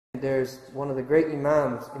And there's one of the great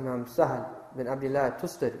Imams, Imam Sahl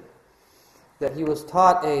At-Tustari, that he was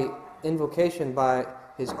taught a invocation by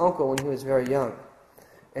his uncle when he was very young.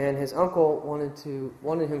 And his uncle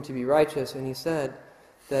wanted him to be righteous, and he said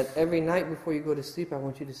that every night before you go to sleep, I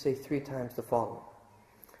want you to say 3 times the following.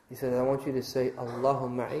 He said, I want you to say, Allahu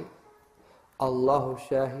ma'i, Allahu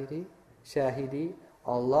shahidi,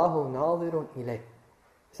 Allahu nadirun ilayh.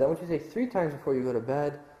 He said, I want you to say 3 times before you go to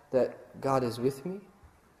bed that God is with me,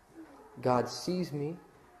 God sees me,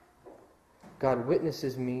 God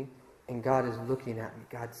witnesses me, and God is looking at me.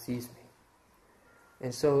 God sees me.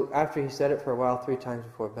 And so after he said it for a while, 3 times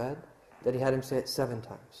before bed, that he had him say it 7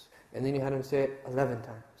 times. And then he had him say it 11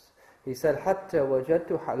 times. He said, Hatta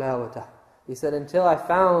wajadtu halawatah. He said, until I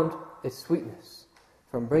found its sweetness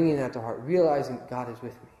from bringing that to heart, realizing God is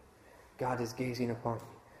with me. God is gazing upon me.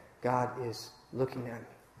 God is looking at me.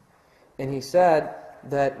 And he said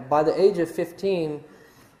that by the age of 15,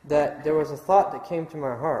 that there was a thought that came to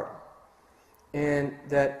my heart. And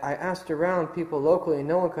that I asked around people locally, and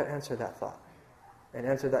no one could answer that thought and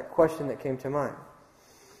answer that question that came to mind.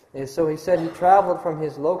 And so he said he traveled from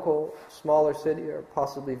his local, smaller city or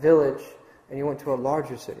possibly village, and he went to a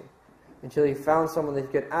larger city until he found someone that he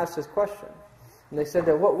could ask this question. And they said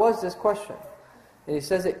that, what was this question? And he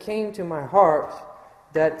says, it came to my heart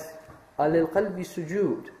that alil qalbi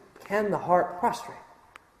sujud, can the heart prostrate?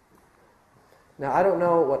 Now I don't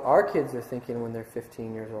know what our kids are thinking when they're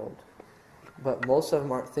 15 years old, but most of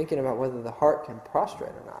them aren't thinking about whether the heart can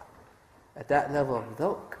prostrate or not. At that level of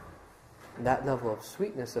dhawq, that level of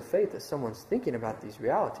sweetness of faith, that someone's thinking about these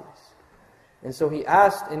realities. And so he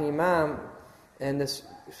asked an imam, and this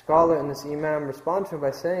scholar and this imam responded to him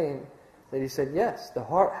by saying that he said, yes, the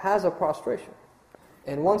heart has a prostration.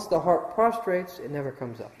 And once the heart prostrates, it never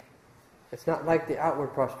comes up. It's not like the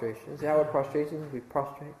outward prostrations. The outward prostrations, we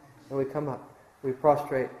prostrate and we come up. We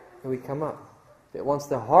prostrate and we come up. That once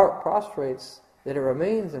the heart prostrates, that it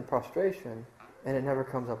remains in prostration and it never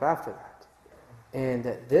comes up after that. And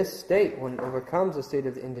that this state, when it overcomes the state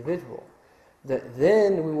of the individual, that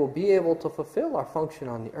then we will be able to fulfill our function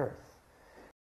on the earth.